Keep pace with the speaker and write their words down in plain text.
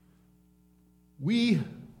We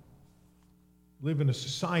live in a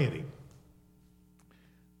society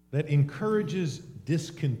that encourages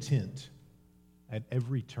discontent at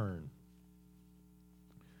every turn.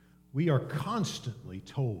 We are constantly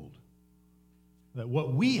told that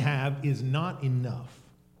what we have is not enough.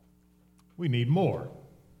 We need more.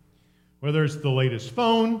 Whether it's the latest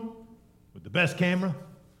phone with the best camera,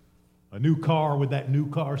 a new car with that new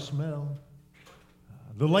car smell,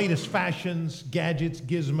 the latest fashions, gadgets,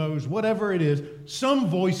 gizmos, whatever it is, some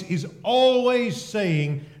voice is always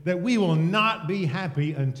saying that we will not be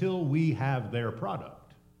happy until we have their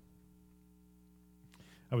product.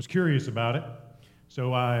 I was curious about it,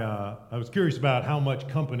 so I was curious about how much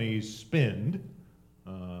companies spend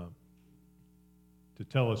to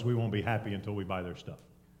tell us we won't be happy until we buy their stuff.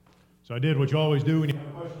 So I did what you always do when you have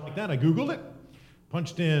a question like that. I Googled it,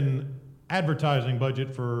 punched in advertising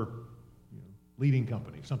budget for leading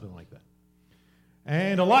companies, something like that.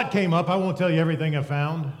 And a lot came up. I won't tell you everything I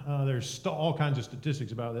found. There's all kinds of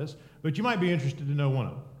statistics about this, but you might be interested to know one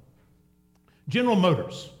of them. General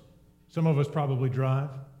Motors. Some of us probably drive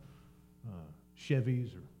Chevys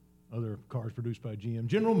or other cars produced by GM.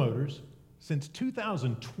 General Motors, since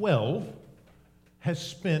 2012, has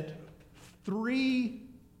spent $3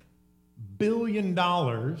 billion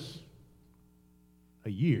a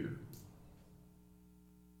year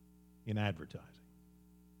in advertising.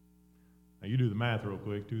 Now, you do the math real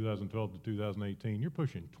quick, 2012 to 2018, you're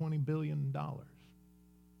pushing $20 billion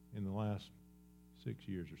in the last 6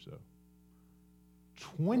 years or so.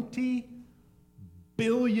 $20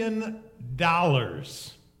 billion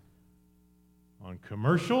on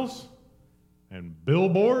commercials and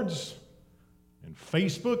billboards and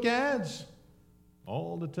Facebook ads,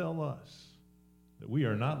 all to tell us that we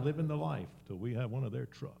are not living the life till we have one of their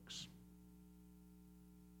trucks.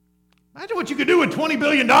 Imagine what you could do with $20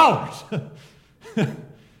 billion.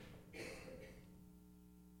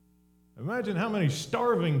 Imagine how many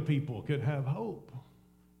starving people could have hope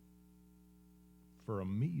for a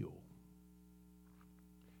meal.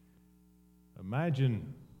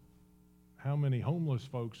 Imagine how many homeless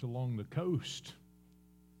folks along the coast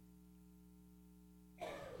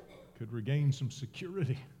could regain some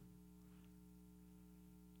security.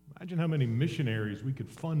 Imagine how many missionaries we could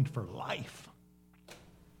fund for life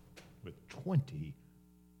with $20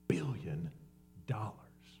 billion.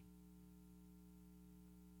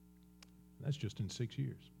 That's just in 6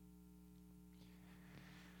 years.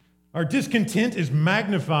 Our discontent is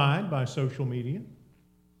magnified by social media.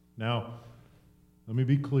 Now, let me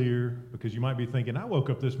be clear, because you might be thinking, I woke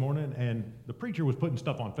up this morning and the preacher was putting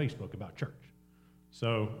stuff on Facebook about church.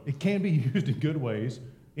 So it can be used in good ways,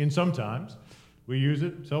 and sometimes we use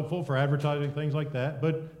it. It's helpful for advertising, things like that.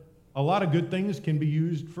 But a lot of good things can be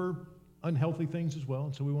used for unhealthy things as well,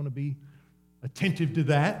 and so we want to be attentive to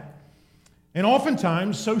that. And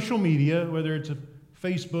oftentimes, social media, whether it's a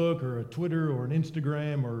Facebook or a Twitter or an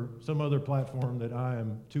Instagram or some other platform that I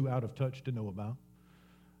am too out of touch to know about,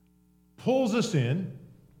 pulls us in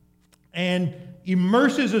and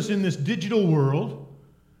immerses us in this digital world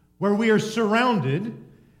where we are surrounded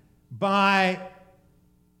by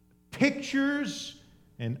pictures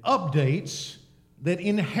and updates that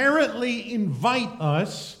inherently invite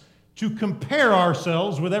us to compare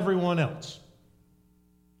ourselves with everyone else.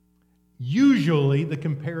 Usually, the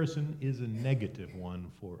comparison is a negative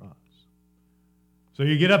one for us. So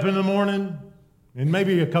you get up in the morning, and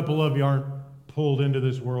maybe a couple of you aren't pulled into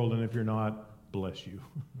this world, and if you're not, bless you.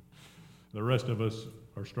 The rest of us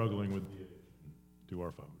are struggling with the addiction to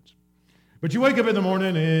our phones. But you wake up in the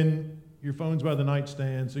morning, and your phone's by the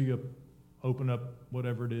nightstand, so you open up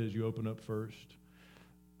whatever it is you open up first.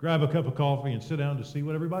 Grab a cup of coffee and sit down to see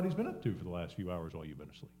what everybody's been up to for the last few hours while you've been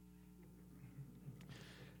asleep.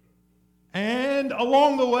 And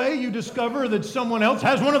along the way, you discover that someone else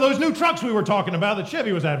has one of those new trucks we were talking about that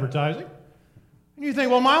Chevy was advertising. And you think,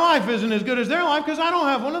 well, my life isn't as good as their life because I don't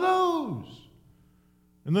have one of those.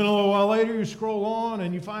 And then a little while later, you scroll on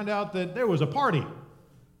and you find out that there was a party.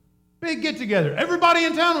 Big get-together. Everybody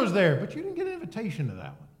in town was there, but you didn't get an invitation to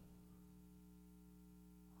that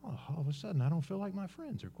one. Oh, all of a sudden, I don't feel like my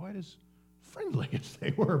friends are quite as friendly as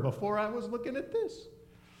they were before I was looking at this.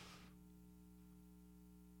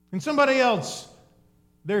 And somebody else,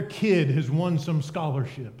 their kid has won some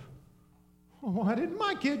scholarship. Oh, why didn't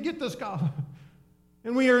my kid get the scholarship?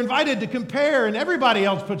 And we are invited to compare, and everybody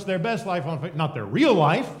else puts their best life on Facebook, not their real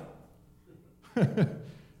life.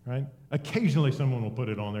 Right? Occasionally someone will put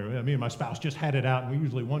it on there. Me and my spouse just had it out, and we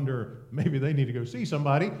usually wonder, maybe they need to go see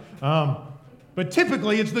somebody. But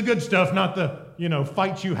typically it's the good stuff, not the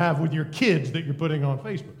fights you have with your kids that you're putting on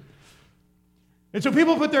Facebook. And so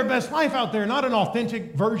people put their best life out there, not an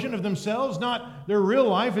authentic version of themselves, not their real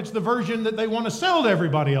life. It's the version that they want to sell to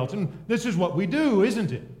everybody else. And this is what we do,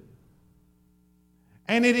 isn't it?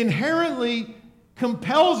 And it inherently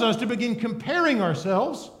compels us to begin comparing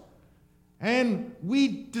ourselves. And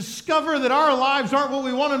we discover that our lives aren't what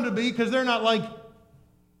we want them to be because they're not like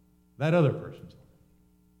that other person's.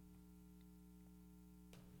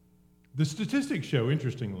 The statistics show,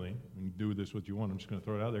 interestingly, and do with this what you want, I'm just going to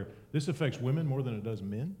throw it out there, this affects women more than it does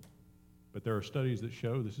men. But there are studies that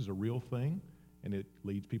show this is a real thing, and it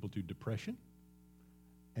leads people to depression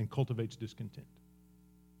and cultivates discontent.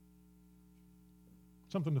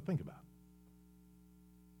 Something to think about.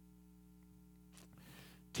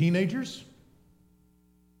 Teenagers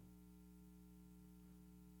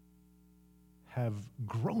have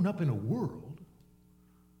grown up in a world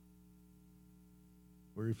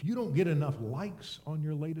where if you don't get enough likes on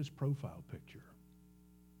your latest profile picture,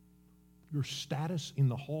 your status in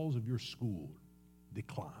the halls of your school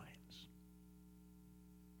declines.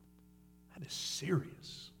 That is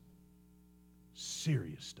serious,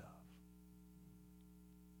 serious stuff.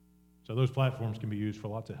 So those platforms can be used for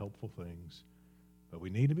lots of helpful things, but we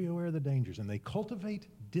need to be aware of the dangers, and they cultivate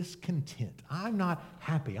discontent. I'm not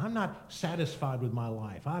happy. I'm not satisfied with my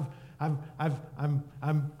life. I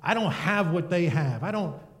don't have what they have. I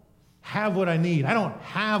don't have what I need. I don't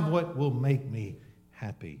have what will make me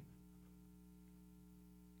happy.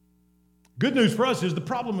 Good news for us is the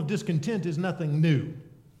problem of discontent is nothing new.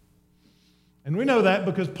 And we know that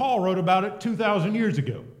because Paul wrote about it 2,000 years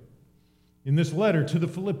ago in this letter to the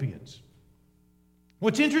Philippians.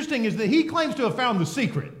 What's interesting is that he claims to have found the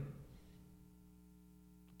secret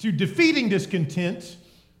to defeating discontent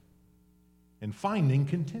and finding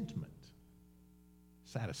contentment,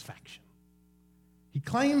 satisfaction. He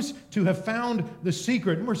claims to have found the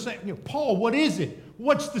secret. And we're saying, Paul, what is it?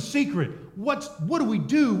 What's the secret? What do we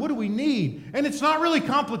do? What do we need? And it's not really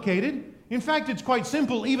complicated. In fact, it's quite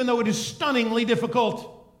simple, even though it is stunningly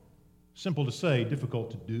difficult. Simple to say, difficult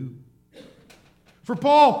to do. For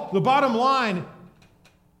Paul, the bottom line,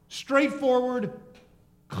 straightforward,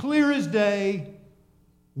 clear as day,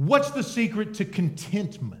 what's the secret to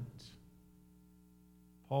contentment?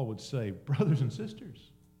 Paul would say, brothers and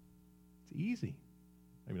sisters, it's easy.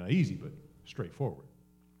 Maybe not easy, but straightforward.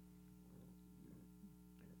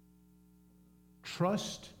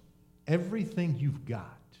 Trust everything you've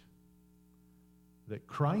got that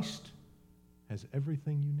Christ has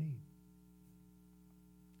everything you need,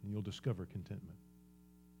 and you'll discover contentment.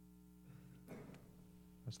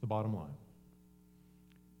 That's the bottom line.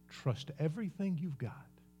 Trust everything you've got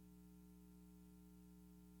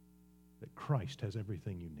that Christ has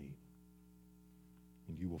everything you need,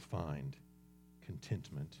 and you will find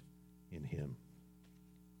contentment in Him.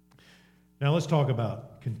 Now let's talk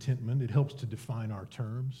about contentment. It helps to define our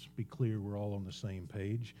terms. Be clear we're all on the same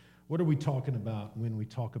page. What are we talking about when we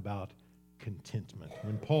talk about contentment?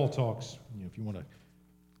 When Paul talks, if you want to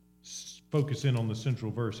focus in on the central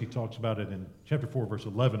verse, he talks about it in chapter 4, verse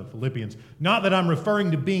 11 of Philippians. Not that I'm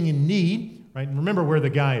referring to being in need, right? And remember where the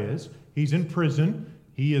guy is. He's in prison.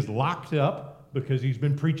 He is locked up because he's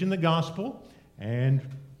been preaching the gospel, and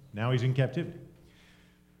now he's in captivity.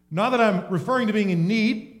 Not that I'm referring to being in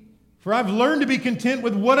need, for I've learned to be content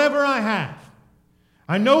with whatever I have.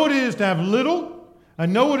 I know what it is to have little. I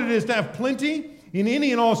know what it is to have plenty. In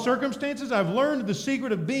any and all circumstances, I've learned the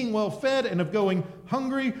secret of being well fed and of going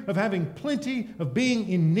hungry, of having plenty, of being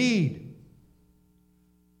in need.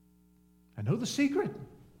 I know the secret.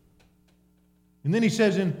 And then he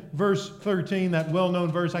says in verse 13, that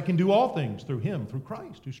well-known verse, I can do all things through Him, through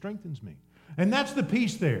Christ, who strengthens me. And that's the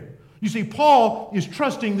piece there. You see, Paul is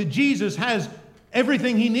trusting that Jesus has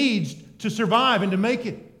everything he needs to survive and to make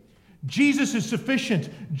it. Jesus is sufficient.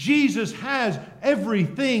 Jesus has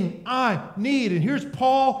everything I need. And here's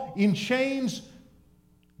Paul in chains,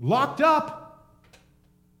 locked up,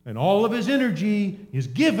 and all of his energy is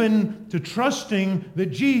given to trusting that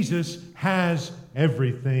Jesus has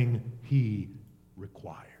everything he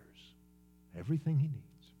requires, everything he needs.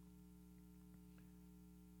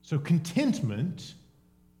 So contentment,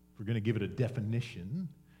 if we're going to give it a definition,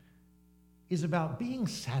 is about being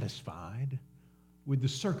satisfied with the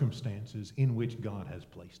circumstances in which God has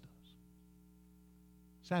placed us.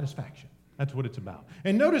 Satisfaction. That's what it's about.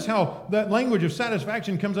 And notice how that language of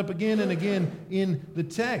satisfaction comes up again and again in the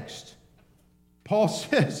text. Paul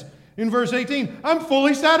says in verse 18, I'm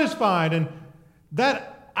fully satisfied. And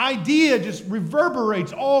that idea just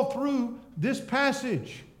reverberates all through this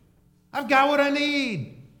passage. I've got what I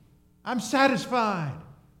need. I'm satisfied.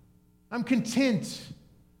 I'm content.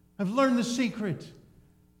 I've learned the secret.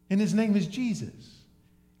 And His name is Jesus.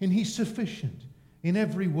 And He's sufficient. in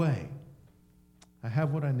every way. I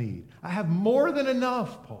have what I need. I have more than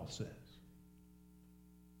enough, Paul says,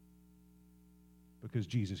 because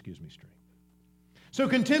Jesus gives me strength. So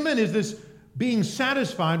contentment is this being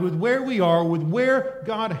satisfied with where we are, with where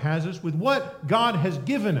God has us, with what God has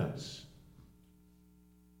given us.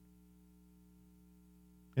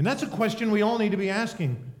 And that's a question we all need to be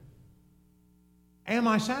asking. Am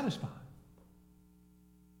I satisfied?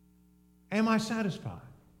 Am I satisfied?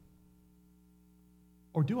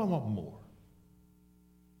 Or do I want more?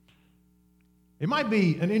 It might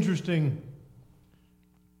be an interesting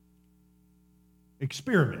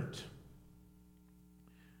experiment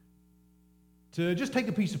to just take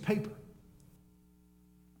a piece of paper,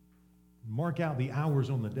 mark out the hours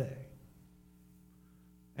on the day,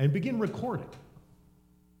 and begin recording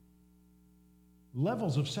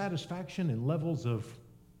levels of satisfaction and levels of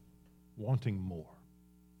wanting more.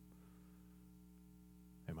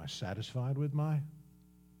 Am I satisfied with my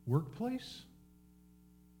workplace?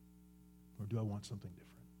 Or do I want something different?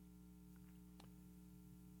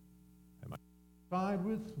 Am I satisfied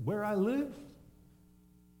with where I live?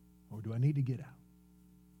 Or do I need to get out?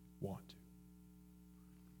 Want to?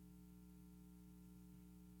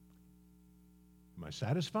 Am I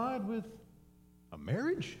satisfied with a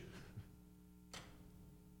marriage?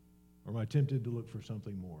 Or am I tempted to look for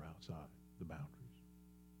something more outside the boundaries?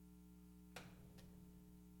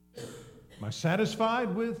 Am I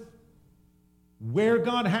satisfied with where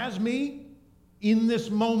God has me in this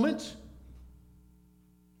moment?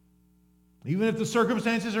 Even if the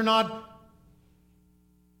circumstances are not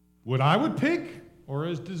what I would pick or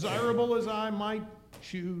as desirable as I might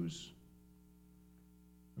choose.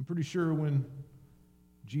 I'm pretty sure when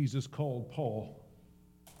Jesus called Paul,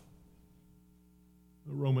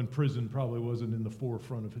 the Roman prison probably wasn't in the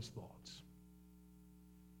forefront of his thoughts.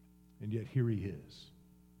 And yet here he is.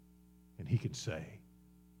 And he can say,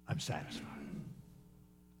 I'm satisfied.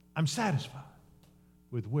 I'm satisfied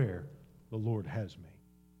with where the Lord has me.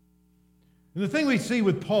 And the thing we see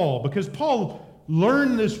with Paul, because Paul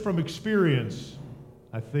learned this from experience,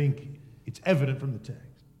 I think it's evident from the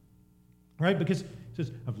text. Right? Because it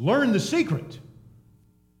says, I've learned the secret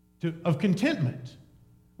of contentment,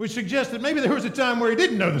 which suggests that maybe there was a time where he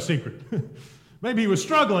didn't know the secret. Maybe he was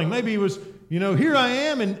struggling. Maybe he was, here I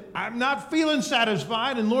am and I'm not feeling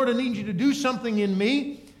satisfied, and Lord, I need you to do something in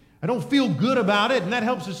me. I don't feel good about it, and that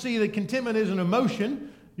helps us see that contentment is an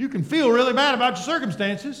emotion. You can feel really bad about your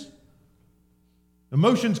circumstances.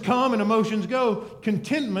 Emotions come and emotions go.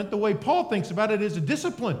 Contentment, the way Paul thinks about it, is a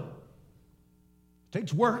discipline. It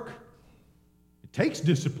takes work. It takes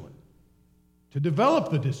discipline to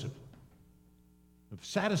develop the discipline of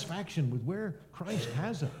satisfaction with where Christ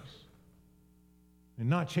has us and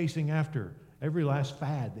not chasing after every last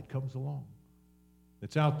fad that comes along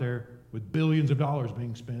that's out there with billions of dollars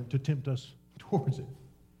being spent to tempt us towards it.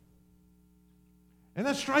 And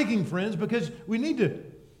that's striking, friends, because we need to,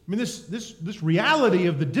 this reality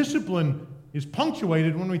of the discipline is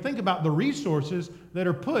punctuated when we think about the resources that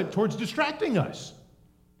are put towards distracting us.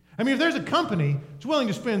 If there's a company that's willing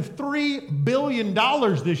to spend $3 billion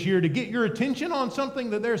this year to get your attention on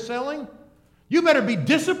something that they're selling, you better be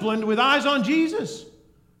disciplined with eyes on Jesus,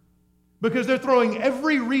 because they're throwing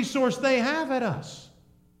every resource they have at us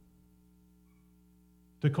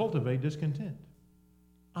to cultivate discontent.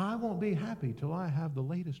 I won't be happy till I have the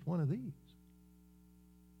latest one of these.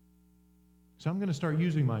 So I'm going to start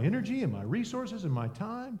using my energy and my resources and my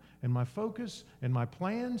time and my focus and my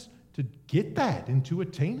plans to get that and to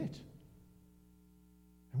attain it.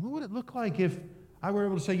 And what would it look like if I were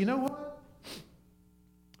able to say, you know what?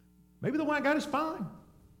 Maybe the one I got is fine.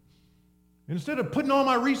 And instead of putting all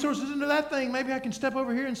my resources into that thing, maybe I can step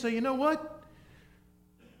over here and say, you know what?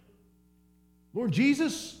 Lord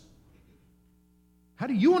Jesus, how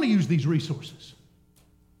do you want to use these resources?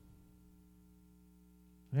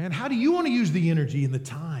 And how do you want to use the energy and the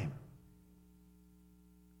time?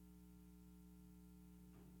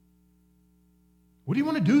 What do you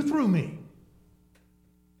want to do through me?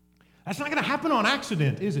 That's not going to happen on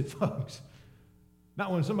accident, is it, folks?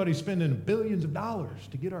 Not when somebody's spending billions of dollars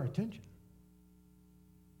to get our attention.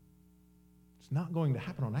 It's not going to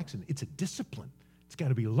happen on accident. It's a discipline. It's got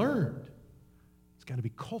to be learned. It's got to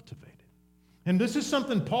be cultivated. And this is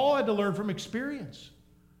something Paul had to learn from experience.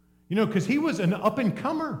 Because he was an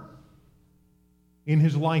up-and-comer in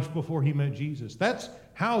his life before he met Jesus. That's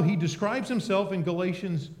how he describes himself in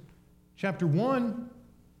Galatians chapter 1.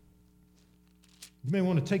 You may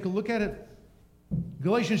want to take a look at it.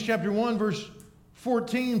 Galatians chapter 1, verse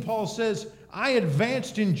 14, Paul says, I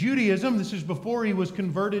advanced in Judaism. This is before he was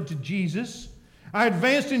converted to Jesus. I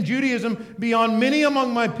advanced in Judaism beyond many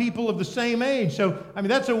among my people of the same age. So,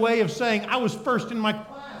 that's a way of saying I was first in my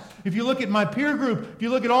class. If you look at my peer group, if you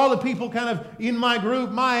look at all the people kind of in my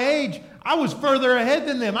group, my age, I was further ahead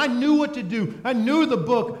than them. I knew what to do. I knew the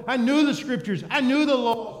book. I knew the scriptures. I knew the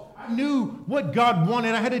laws. I knew what God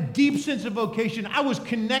wanted. I had a deep sense of vocation. I was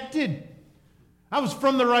connected. I was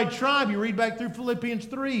from the right tribe. You read back through Philippians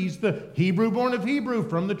 3. He's the Hebrew born of Hebrew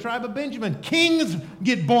from the tribe of Benjamin. Kings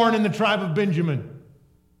get born in the tribe of Benjamin.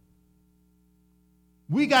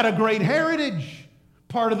 We got a great heritage.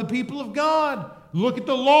 Part of the people of God. Look at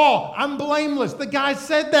the law. I'm blameless. The guy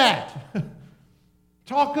said that.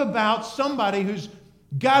 Talk about somebody who's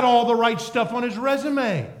got all the right stuff on his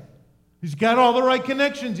resume. He's got all the right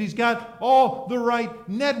connections. He's got all the right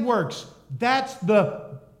networks. That's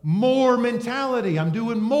the more mentality. I'm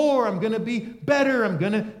doing more. I'm going to be better. I'm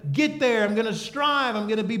going to get there. I'm going to strive. I'm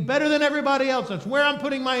going to be better than everybody else. That's where I'm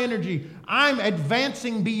putting my energy. I'm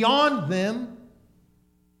advancing beyond them.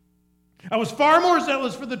 I was far more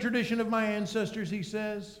zealous for the tradition of my ancestors, he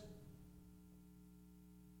says.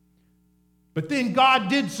 But then God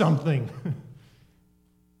did something.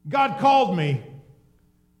 God called me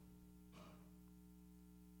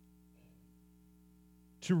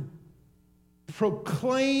to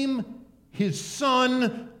proclaim his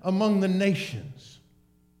Son among the nations.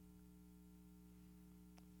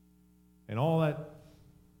 And all that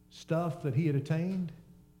stuff that he had attained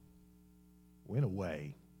went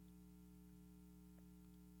away.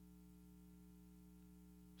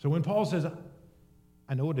 So when Paul says,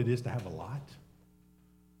 I know what it is to have a lot,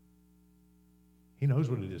 he knows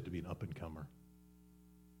what it is to be an up-and-comer.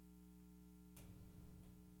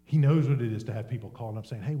 He knows what it is to have people calling up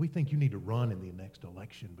saying, hey, we think you need to run in the next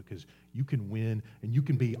election because you can win and you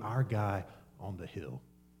can be our guy on the hill.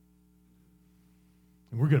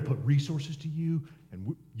 And we're going to put resources to you,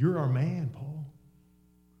 and you're our man, Paul.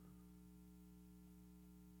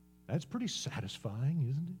 That's pretty satisfying,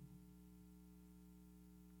 isn't it?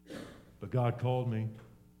 But God called me,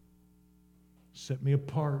 set me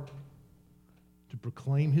apart to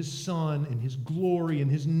proclaim his Son and his glory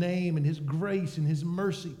and his name and his grace and his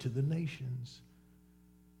mercy to the nations.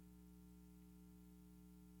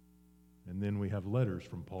 And then we have letters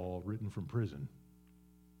from Paul written from prison.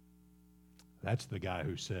 That's the guy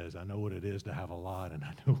who says, I know what it is to have a lot and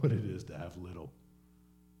I know what it is to have little.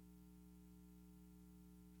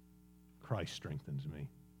 Christ strengthens me.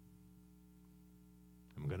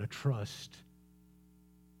 I'm going to trust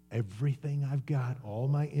everything I've got, all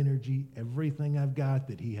my energy, everything I've got,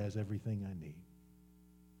 that he has everything I need.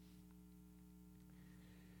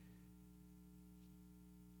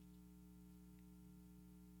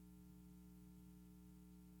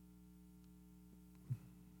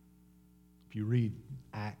 If you read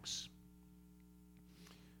Acts,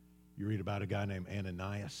 you read about a guy named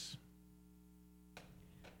Ananias.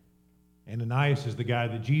 Ananias is the guy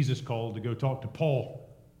that Jesus called to go talk to Paul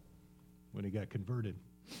when he got converted.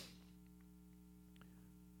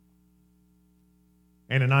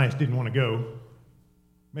 Ananias didn't want to go.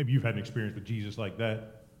 Maybe you've had an experience with Jesus like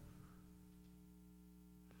that.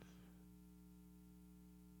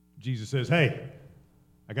 Jesus says, hey,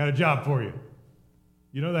 I got a job for you.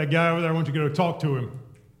 You know that guy over there? I want you to go talk to him.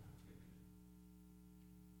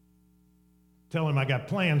 Tell him I got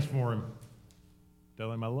plans for him.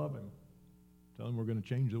 Tell him I love him. Tell him we're going to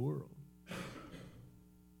change the world.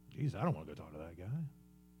 Jesus, I don't want to go talk to that guy.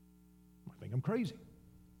 I think I'm crazy.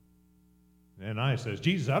 And Ananias says,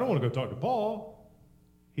 Jesus, I don't want to go talk to Paul.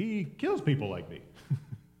 He kills people like me.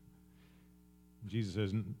 Jesus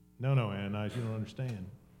says, no, Ananias, you don't understand.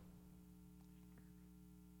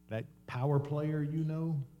 That power player you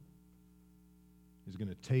know is going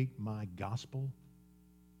to take my gospel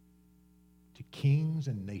to kings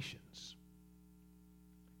and nations.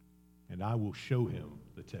 And I will show him,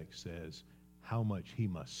 the text says, how much he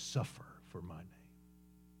must suffer for my name.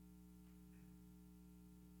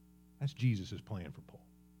 That's Jesus' plan for Paul.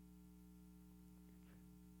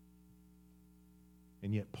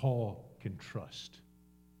 And yet Paul can trust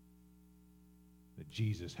that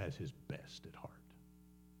Jesus has his best at heart.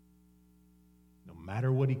 No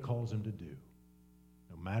matter what he calls him to do,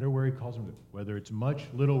 no matter where he calls him to, whether it's much,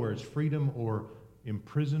 little, where it's freedom or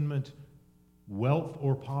imprisonment, wealth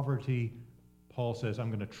or poverty, Paul says, I'm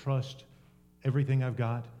going to trust everything I've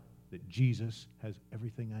got, that Jesus has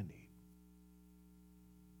everything I need.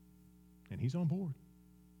 And he's on board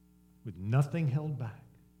with nothing held back.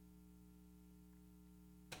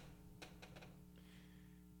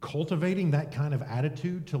 Cultivating that kind of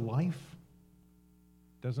attitude to life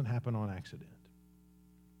doesn't happen on accident.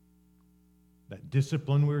 That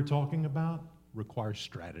discipline we were talking about requires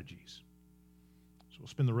strategies. we'll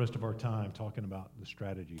spend the rest of our time talking about the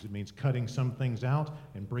strategies. It means cutting some things out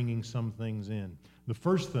and bringing some things in. The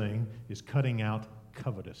first thing is cutting out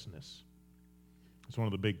covetousness. It's one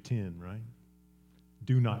of the big 10, right?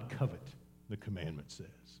 Do not covet, the commandment says.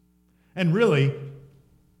 And really,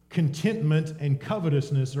 contentment and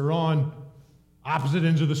covetousness are on opposite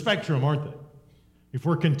ends of the spectrum, aren't they? If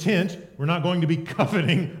we're content, we're not going to be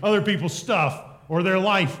coveting other people's stuff or their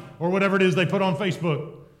life or whatever it is they put on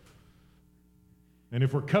Facebook. And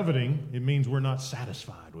if we're coveting, it means we're not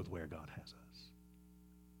satisfied with where God has us.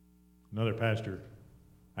 Another pastor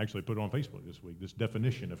actually put it on Facebook this week, this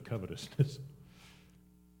definition of covetousness.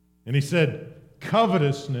 And he said,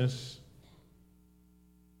 covetousness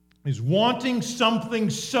is wanting something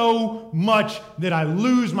so much that I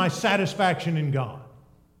lose my satisfaction in God.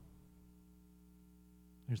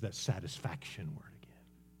 There's that satisfaction word again.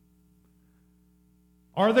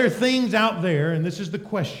 Are there things out there, and this is the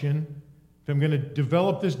question, if I'm going to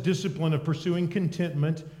develop this discipline of pursuing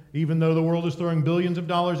contentment, even though the world is throwing billions of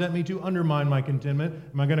dollars at me to undermine my contentment,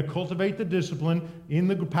 am I going to cultivate the discipline in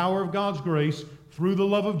the power of God's grace through the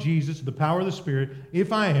love of Jesus, the power of the Spirit?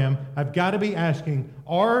 If I am, I've got to be asking,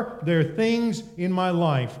 are there things in my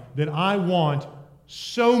life that I want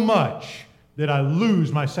so much that I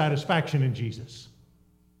lose my satisfaction in Jesus?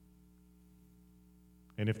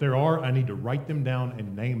 And if there are, I need to write them down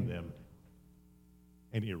and name them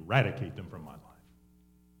and eradicate them from my life.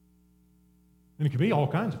 And it could be all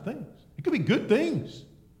kinds of things. It could be good things.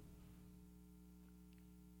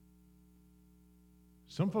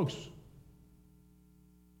 Some folks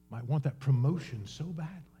might want that promotion so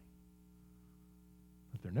badly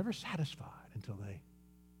that they're never satisfied until they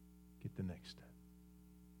get the next step.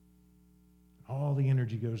 All the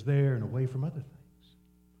energy goes there and away from other things.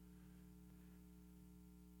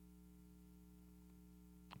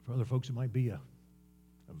 For other folks, it might be a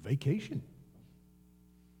vacation.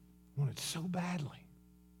 I want it so badly.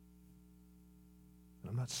 And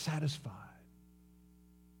I'm not satisfied.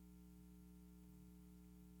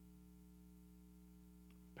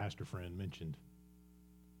 Pastor friend mentioned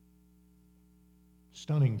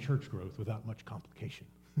stunning church growth without much complication.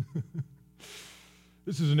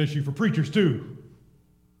 This is an issue for preachers too.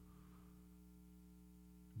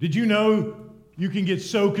 Did you know you can get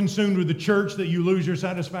so consumed with the church that you lose your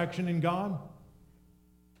satisfaction in God?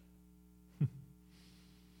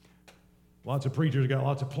 Lots of preachers got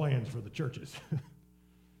lots of plans for the churches.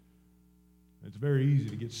 It's very easy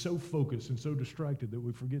to get so focused and so distracted that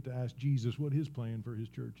we forget to ask Jesus what his plan for his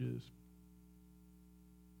church is.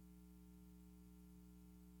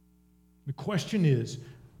 The question is,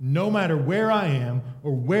 no matter where I am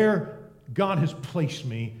or where God has placed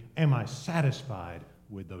me, am I satisfied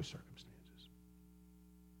with those circumstances?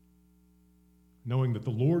 Knowing that the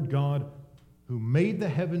Lord God who made the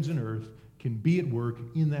heavens and earth can be at work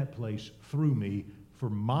in that place through me for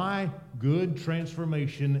my good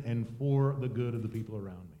transformation and for the good of the people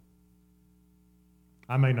around me.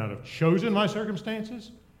 I may not have chosen my circumstances,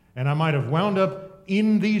 and I might have wound up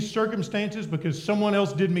in these circumstances because someone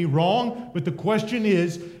else did me wrong, but the question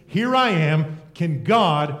is, here I am, can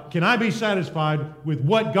I be satisfied with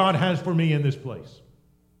what God has for me in this place?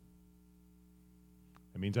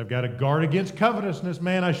 It means I've got to guard against covetousness.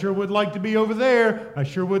 Man, I sure would like to be over there. I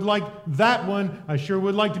sure would like that one. I sure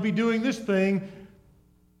would like to be doing this thing.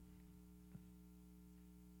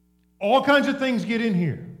 All kinds of things get in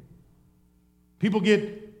here. People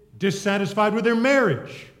get dissatisfied with their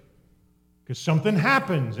marriage because something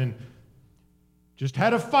happens and just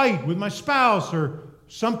had a fight with my spouse or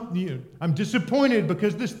something. I'm disappointed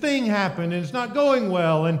because this thing happened and it's not going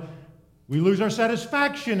well, and we lose our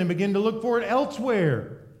satisfaction and begin to look for it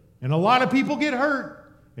elsewhere. And a lot of people get hurt.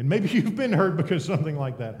 And maybe you've been hurt because something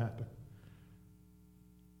like that happened.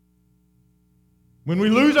 When we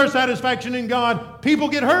lose our satisfaction in God, people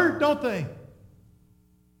get hurt, don't they?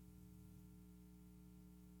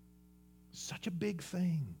 Such a big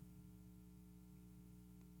thing.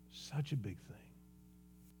 Such a big thing.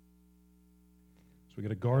 So we've got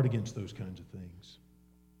to guard against those kinds of things.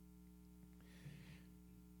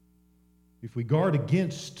 If we guard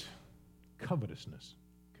against covetousness,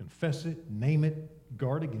 confess it, name it,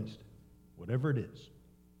 guard against it, whatever it is,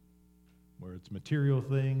 whether it's material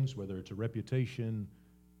things, whether it's a reputation,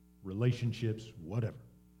 relationships, whatever.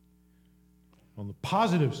 On the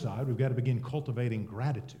positive side, we've got to begin cultivating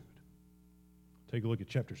gratitude. Take a look at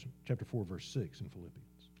chapter 4, verse 6 in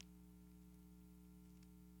Philippians.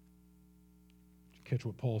 Catch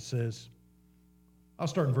what Paul says. I'll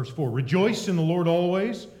start in verse 4. Rejoice in the Lord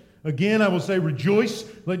always. Again, I will say, rejoice.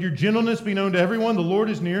 Let your gentleness be known to everyone. The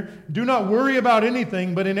Lord is near. Do not worry about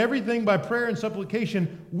anything, but in everything by prayer and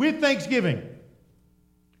supplication with thanksgiving.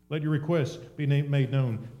 Let your requests be made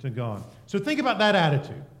known to God. So think about that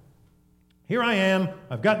attitude. Here I am,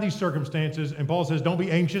 I've got these circumstances, and Paul says, don't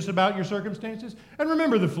be anxious about your circumstances. And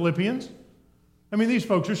remember the Philippians. I mean, these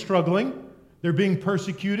folks are struggling. They're being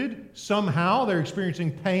persecuted. Somehow they're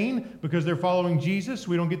experiencing pain because they're following Jesus.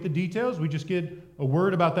 We don't get the details. We just get a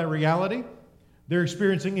word about that reality. They're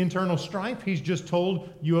experiencing internal strife. He's just told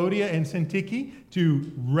Euodia and Syntyche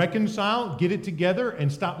to reconcile, get it together,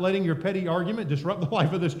 and stop letting your petty argument disrupt the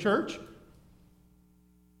life of this church.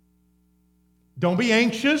 Don't be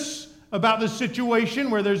anxious about the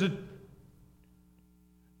situation where there's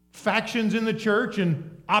factions in the church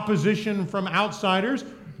and opposition from outsiders.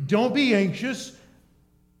 Don't be anxious.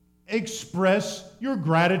 Express your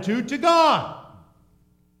gratitude to God.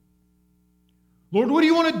 Lord, what do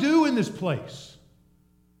you want to do in this place?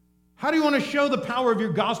 How do you want to show the power of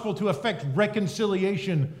your gospel to affect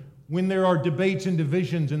reconciliation when there are debates and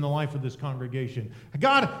divisions in the life of this congregation?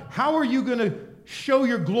 God, how are you going to show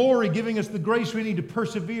your glory, giving us the grace we need to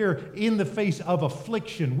persevere in the face of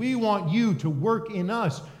affliction? We want you to work in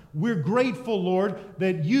us. We're grateful, Lord,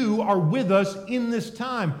 that you are with us in this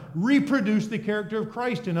time. Reproduce the character of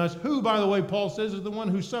Christ in us, who, by the way, Paul says, is the one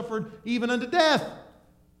who suffered even unto death.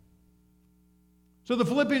 So the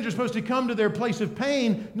Philippians are supposed to come to their place of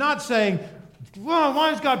pain, not saying, well,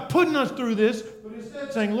 why is God putting us through this? But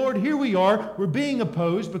instead saying, Lord, here we are. We're being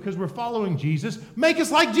opposed because we're following Jesus. Make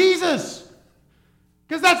us like Jesus.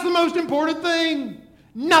 Because that's the most important thing.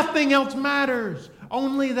 Nothing else matters.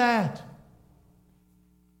 Only that.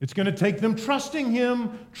 It's going to take them trusting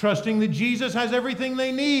Him, trusting that Jesus has everything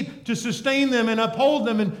they need to sustain them and uphold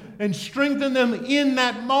them and strengthen them in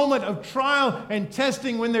that moment of trial and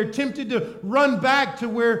testing when they're tempted to run back to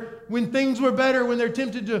when things were better, when they're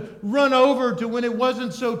tempted to run over to when it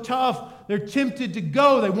wasn't so tough. They're tempted to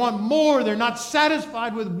go. They want more. They're not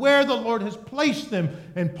satisfied with where the Lord has placed them.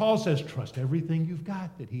 And Paul says, trust everything you've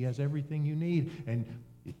got, that He has everything you need. And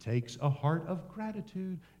it takes a heart of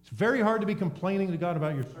gratitude. It's very hard to be complaining to God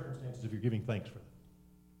about your circumstances if you're giving thanks for them.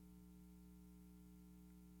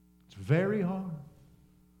 It's very hard.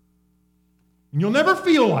 And you'll never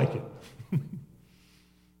feel like it.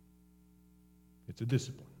 It's a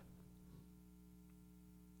discipline.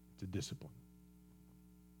 It's a discipline.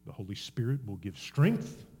 The Holy Spirit will give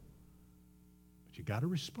strength, but you got to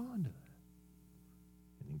respond to that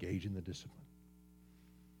and engage in the discipline.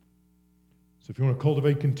 So if you want to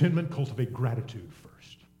cultivate contentment, cultivate gratitude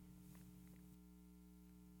first.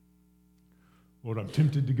 Lord, I'm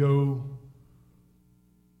tempted to go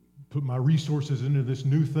put my resources into this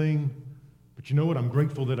new thing, but you know what? I'm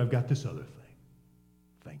grateful that I've got this other thing.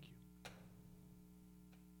 Thank you. So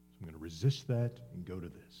I'm going to resist that and go to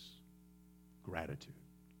this. Gratitude.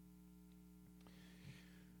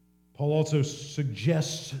 Paul also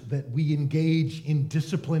suggests that we engage in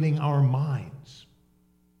disciplining our minds.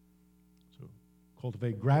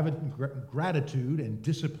 Cultivate gratitude and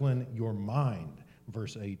discipline your mind.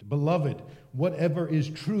 Verse 8, Beloved, whatever is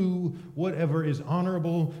true, whatever is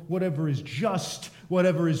honorable, whatever is just,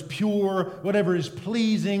 whatever is pure, whatever is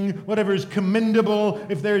pleasing, whatever is commendable,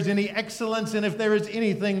 if there is any excellence and if there is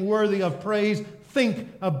anything worthy of praise, think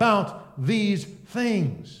about these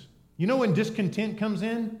things. You know when discontent comes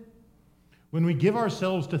in? When we give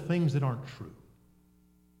ourselves to things that aren't true.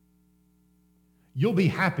 You'll be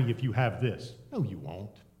happy if you have this. No, you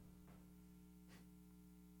won't.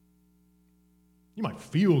 You might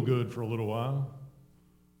feel good for a little while,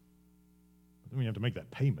 but then you have to make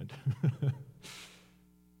that payment.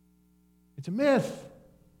 It's a myth.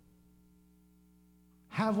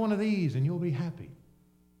 Have one of these and you'll be happy.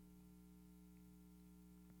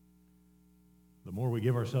 The more we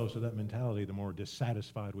give ourselves to that mentality, the more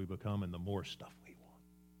dissatisfied we become and the more stuff we want.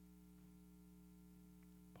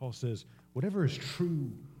 Paul says, whatever is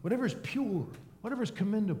true, whatever is pure, whatever is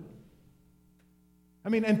commendable. I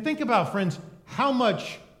mean, and think about, friends, how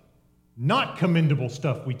much not commendable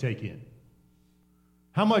stuff we take in.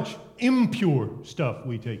 How much impure stuff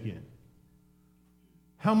we take in.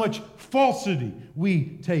 How much falsity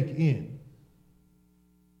we take in.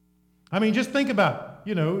 I mean, just think about,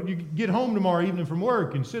 you get home tomorrow evening from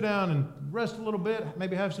work and sit down and rest a little bit,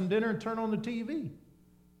 maybe have some dinner and turn on the TV.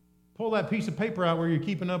 Pull that piece of paper out where you're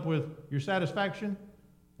keeping up with your satisfaction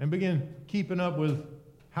and begin keeping up with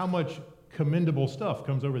how much commendable stuff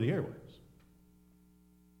comes over the airwaves.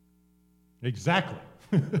 Exactly.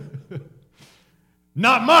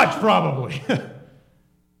 Not much, probably.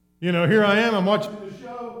 Here I am, I'm watching the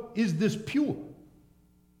show. Is this pure?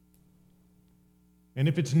 And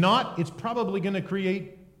if it's not, it's probably going to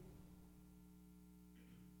create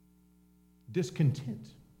discontent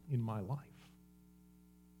in my life.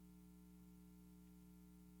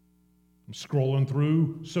 I'm scrolling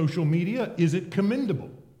through social media. Is it commendable?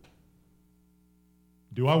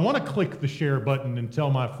 Do I want to click the share button and tell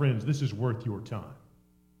my friends this is worth your time?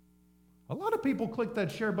 A lot of people click that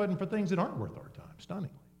share button for things that aren't worth our time,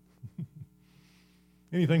 stunningly.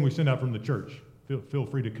 Anything we send out from the church, feel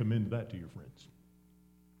free to commend that to your friends.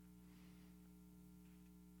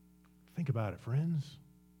 Think about it, friends.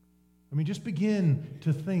 I mean, just begin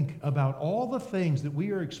to think about all the things that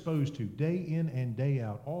we are exposed to day in and day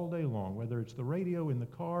out, all day long, whether it's the radio in the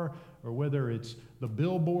car or whether it's the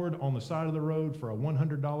billboard on the side of the road for a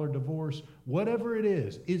 $100 divorce, whatever it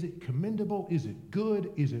is it commendable? Is it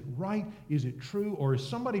good? Is it right? Is it true? Or is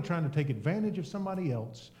somebody trying to take advantage of somebody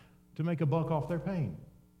else to make a buck off their pain?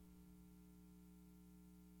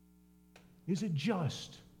 Is it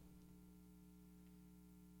just?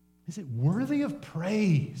 Is it worthy of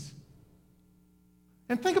praise?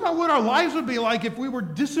 And think about what our lives would be like if we were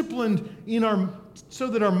disciplined so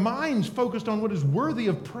that our minds focused on what is worthy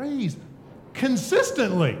of praise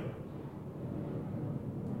consistently.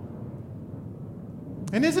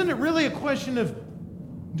 And isn't it really a question of,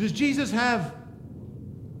 does Jesus have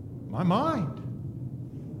my mind?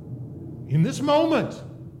 In this moment,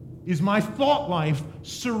 is my thought life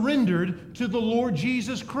surrendered to the Lord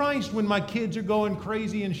Jesus Christ when my kids are going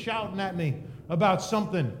crazy and shouting at me about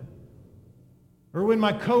something? Or when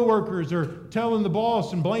my coworkers are telling the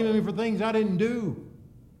boss and blaming me for things I didn't do?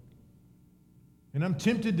 And I'm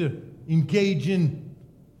tempted to engage in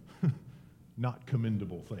not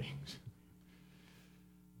commendable things.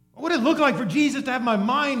 What would it look like for Jesus to have my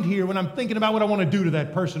mind here when I'm thinking about what I want to do to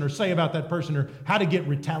that person or say about that person or how to get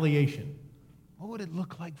retaliation? What would it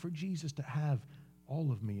look like for Jesus to have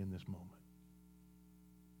all of me in this moment?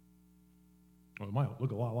 Well, it might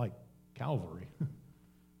look a lot like Calvary.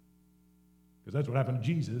 Because that's what happened to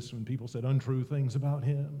Jesus when people said untrue things about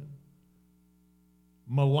him and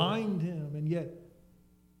maligned him, and yet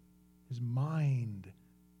his mind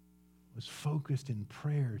was focused in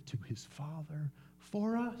prayer to his Father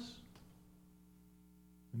for us.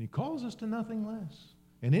 And he calls us to nothing less.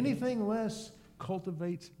 And anything less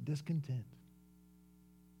cultivates discontent.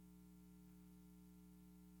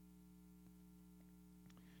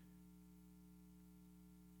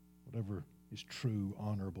 Whatever is true,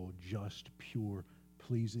 honorable, just, pure,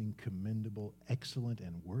 pleasing, commendable, excellent,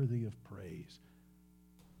 and worthy of praise.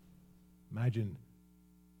 Imagine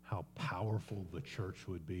how powerful the church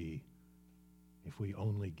would be if we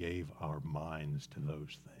only gave our minds to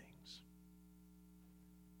those things.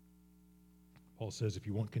 Paul says if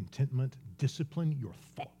you want contentment, discipline your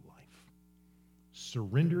thought life.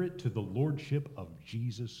 Surrender it to the lordship of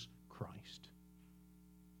Jesus Christ.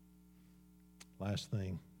 Last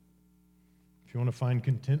thing. If you want to find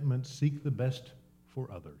contentment, seek the best for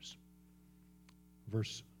others.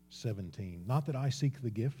 Verse 17. Not that I seek the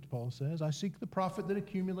gift, Paul says. I seek the profit that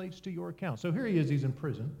accumulates to your account. So here he is, he's in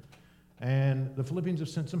prison. And the Philippians have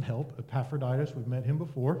sent some help. Epaphroditus, we've met him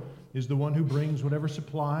before, is the one who brings whatever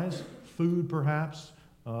supplies, food perhaps,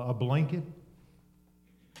 a blanket,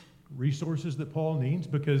 resources that Paul needs.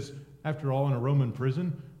 Because after all, in a Roman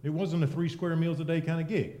prison, it wasn't a 3 square meals a day kind of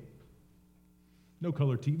gig. No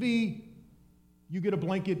color TV. You get a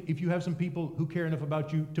blanket if you have some people who care enough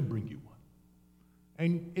about you to bring you one.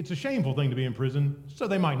 And it's a shameful thing to be in prison, so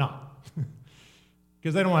they might not.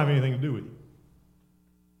 Because they don't have anything to do with you.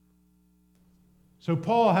 So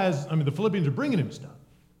Paul the Philippians are bringing him stuff.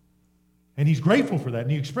 And he's grateful for that,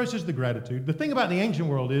 and he expresses the gratitude. The thing about the ancient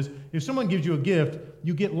world is, if someone gives you a gift,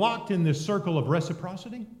 you get locked in this circle of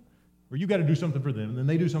reciprocity, where you got to do something for them, and then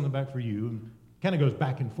they do something back for you, and it kind of goes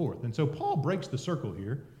back and forth. And so Paul breaks the circle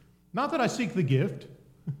here. Not that I seek the gift.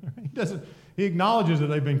 He acknowledges that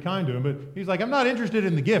they've been kind to him, but he's like, I'm not interested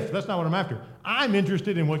in the gift. That's not what I'm after. I'm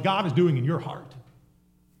interested in what God is doing in your heart.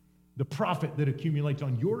 The profit that accumulates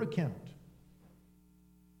on your account.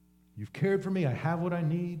 You've cared for me. I have what I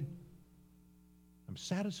need. I'm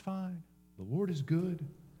satisfied. The Lord is good.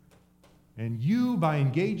 And you, by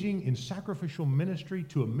engaging in sacrificial ministry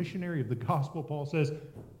to a missionary of the gospel, Paul says,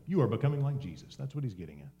 you are becoming like Jesus. That's what he's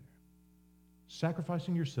getting at there.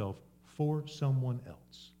 Sacrificing yourself for someone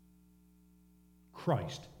else.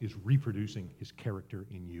 Christ is reproducing his character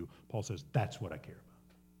in you. Paul says, that's what I care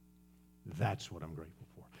about. That's what I'm grateful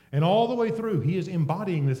for. And all the way through, he is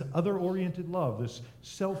embodying this other-oriented love, this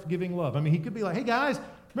self-giving love. I mean, he could be like, hey guys,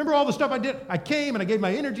 remember all the stuff I did? I came and I gave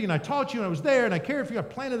my energy and I taught you and I was there and I cared for you. I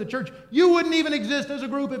planted the church. You wouldn't even exist as a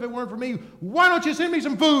group if it weren't for me. Why don't you send me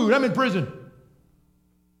some food? I'm in prison.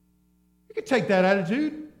 You could take that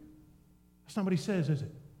attitude. That's not what he says, is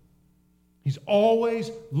it? He's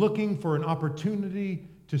always looking for an opportunity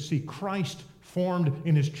to see Christ formed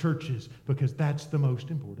in his churches because that's the most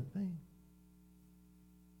important thing.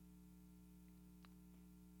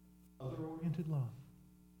 other-oriented love.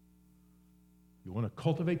 You want to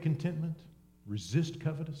cultivate contentment? Resist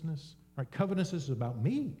covetousness. All right, covetousness is about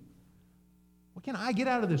me. What can I get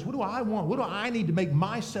out of this? What do I want? What do I need to make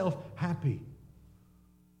myself happy?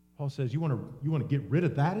 Paul says, you want to get rid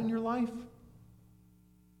of that in your life?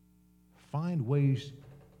 Find ways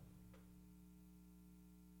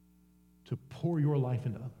to pour your life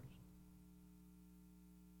into others.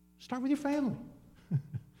 Start with your family,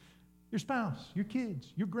 your spouse, your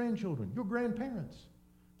kids, your grandchildren, your grandparents,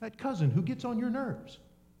 that cousin who gets on your nerves.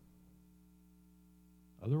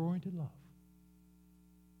 Other-oriented love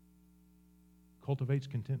cultivates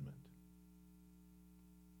contentment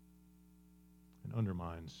and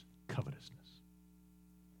undermines covetousness.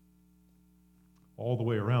 All the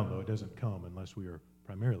way around, though, it doesn't come unless we are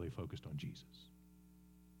primarily focused on Jesus.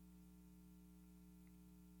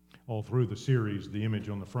 All through the series, the image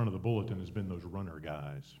on the front of the bulletin has been those runner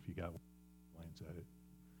guys. If you got one, glance at it.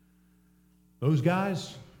 Those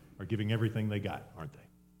guys are giving everything they got, aren't they?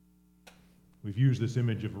 We've used this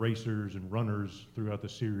image of racers and runners throughout the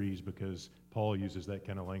series because Paul uses that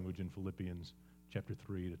kind of language in Philippians chapter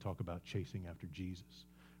 3 to talk about chasing after Jesus,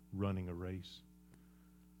 running a race.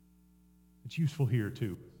 It's useful here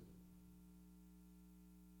too.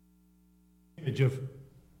 Image of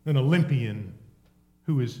an Olympian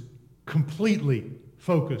who is completely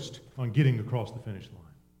focused on getting across the finish line.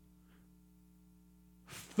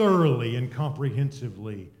 Thoroughly and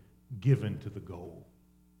comprehensively given to the goal.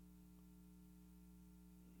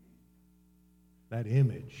 That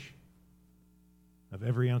image of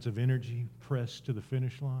every ounce of energy pressed to the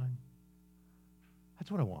finish line,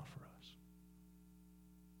 that's what I want for us.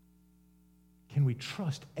 Can we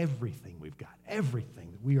trust everything we've got?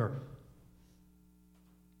 Everything that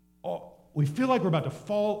we feel like we're about to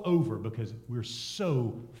fall over because we're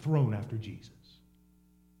so thrown after Jesus.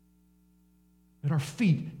 That our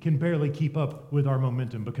feet can barely keep up with our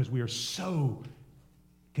momentum because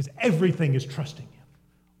everything is trusting Him.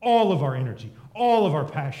 All of our energy, all of our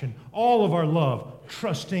passion, all of our love,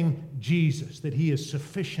 trusting Jesus, that He is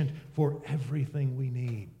sufficient for everything we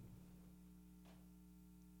need.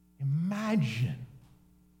 Imagine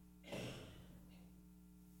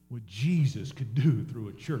what Jesus could do through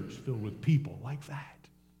a church filled with people like that.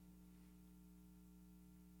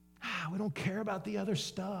 We don't care about the other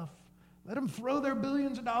stuff. Let them throw their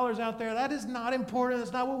billions of dollars out there. That is not important.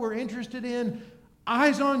 That's not what we're interested in.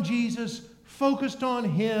 Eyes on Jesus, focused on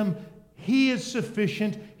Him. He is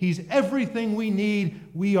sufficient. He's everything we need.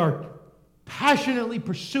 We are passionately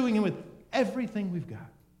pursuing Him with everything we've got.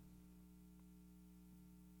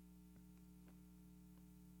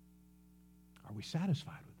 Are we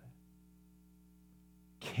satisfied with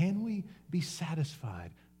that? Can we be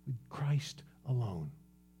satisfied with Christ alone?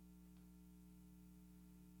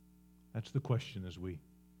 That's the question as we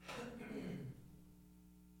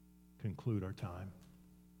conclude our time.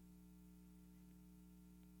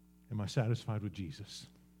 Am I satisfied with Jesus?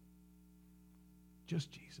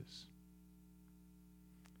 Just Jesus.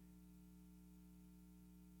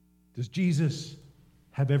 Does Jesus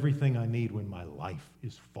have everything I need when my life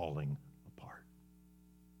is falling apart?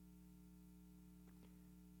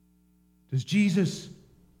 Does Jesus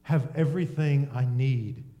have everything I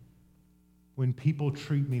need when people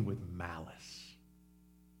treat me with malice?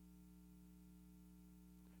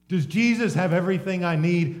 Does Jesus have everything I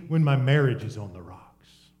need when my marriage is on the rocks?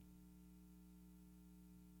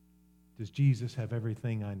 Does Jesus have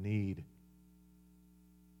everything I need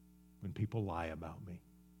when people lie about me,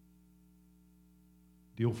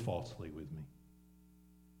 deal falsely with me?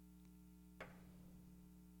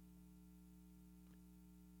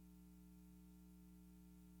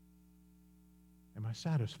 Am I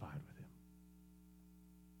satisfied with Him?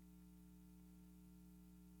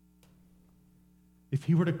 If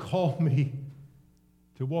He were to call me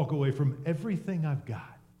to walk away from everything I've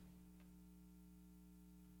got,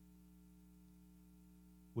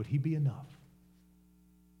 would He be enough?